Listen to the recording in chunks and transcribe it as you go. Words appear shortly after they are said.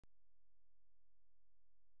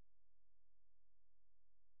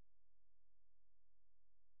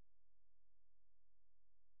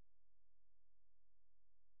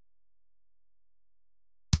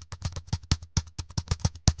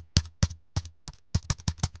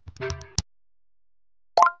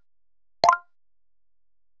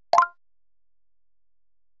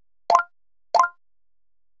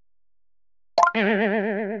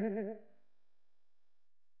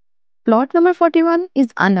plot number 41 is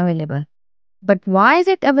unavailable. But why is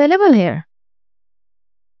it available here?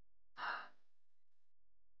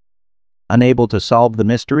 Unable to solve the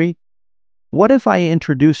mystery? What if I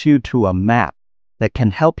introduce you to a map that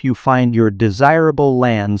can help you find your desirable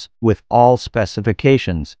lands with all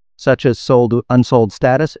specifications, such as sold, unsold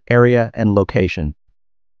status, area, and location?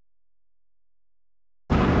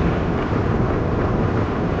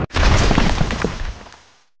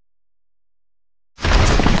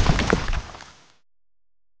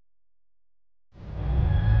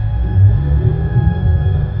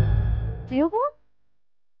 Geobot?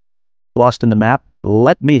 Lost in the map?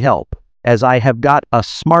 Let me help, as I have got a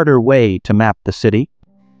smarter way to map the city.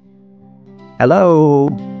 Hello,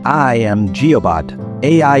 I am Geobot,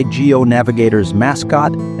 AI Geo Navigators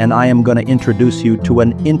mascot, and I am going to introduce you to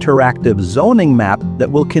an interactive zoning map that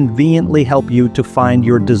will conveniently help you to find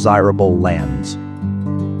your desirable lands.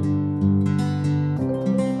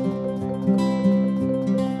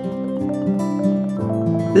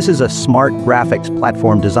 This is a smart graphics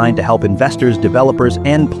platform designed to help investors, developers,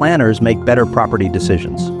 and planners make better property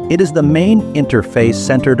decisions. It is the main interface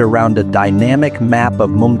centered around a dynamic map of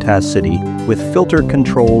Mumtaz City with filter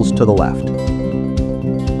controls to the left.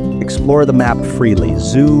 Explore the map freely,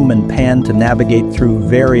 zoom and pan to navigate through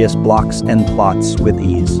various blocks and plots with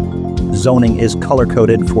ease. Zoning is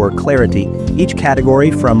color-coded for clarity. Each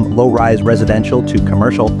category, from low-rise residential to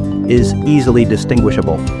commercial, is easily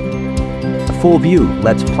distinguishable. A full view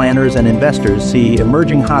lets planners and investors see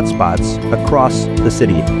emerging hotspots across the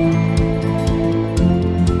city.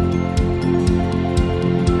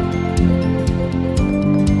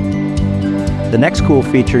 The next cool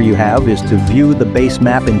feature you have is to view the base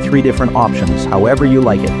map in 3 different options, however you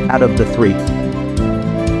like it, out of the 3.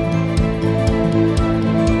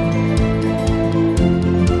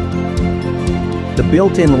 The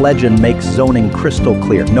built-in legend makes zoning crystal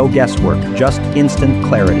clear, no guesswork, just instant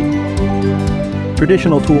clarity.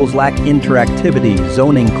 Traditional tools lack interactivity,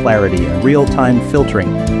 zoning clarity, and real-time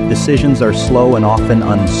filtering. Decisions are slow and often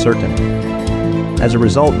uncertain. As a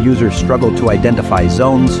result, users struggle to identify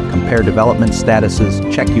zones, compare development statuses,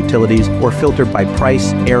 check utilities, or filter by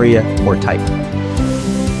price, area, or type.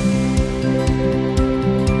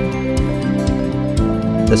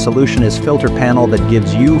 The solution is Filter Panel that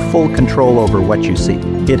gives you full control over what you see.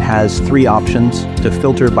 It has 3 options to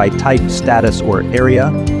filter by type, status, or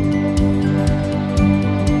area.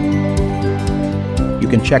 You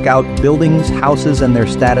can check out buildings, houses, and their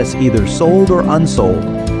status either sold or unsold.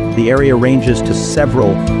 The area ranges to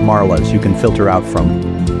several marlas you can filter out from.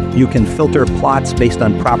 You can filter plots based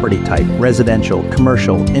on property type, residential,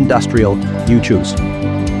 commercial, industrial, you choose.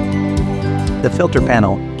 The filter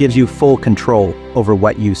panel gives you full control over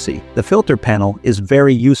what you see. The filter panel is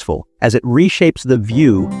very useful as it reshapes the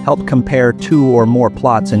view, help compare 2 or more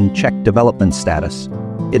plots and check development status.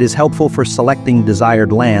 It is helpful for selecting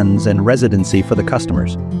desired lands and residency for the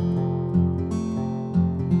customers.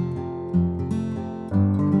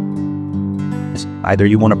 Either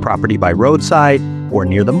you want a property by roadside or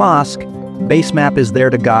near the mosque, Base Map is there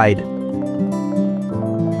to guide.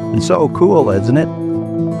 And so cool, isn't it?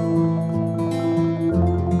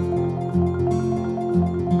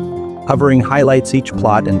 Hovering highlights each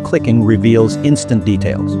plot and clicking reveals instant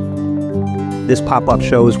details. This pop-up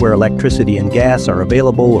shows where electricity and gas are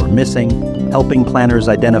available or missing, helping planners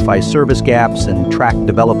identify service gaps and track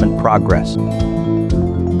development progress.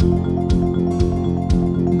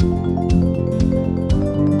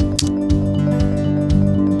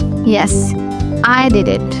 Yes, I did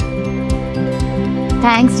it.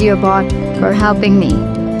 Thanks, Geobot, for helping me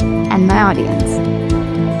and my audience.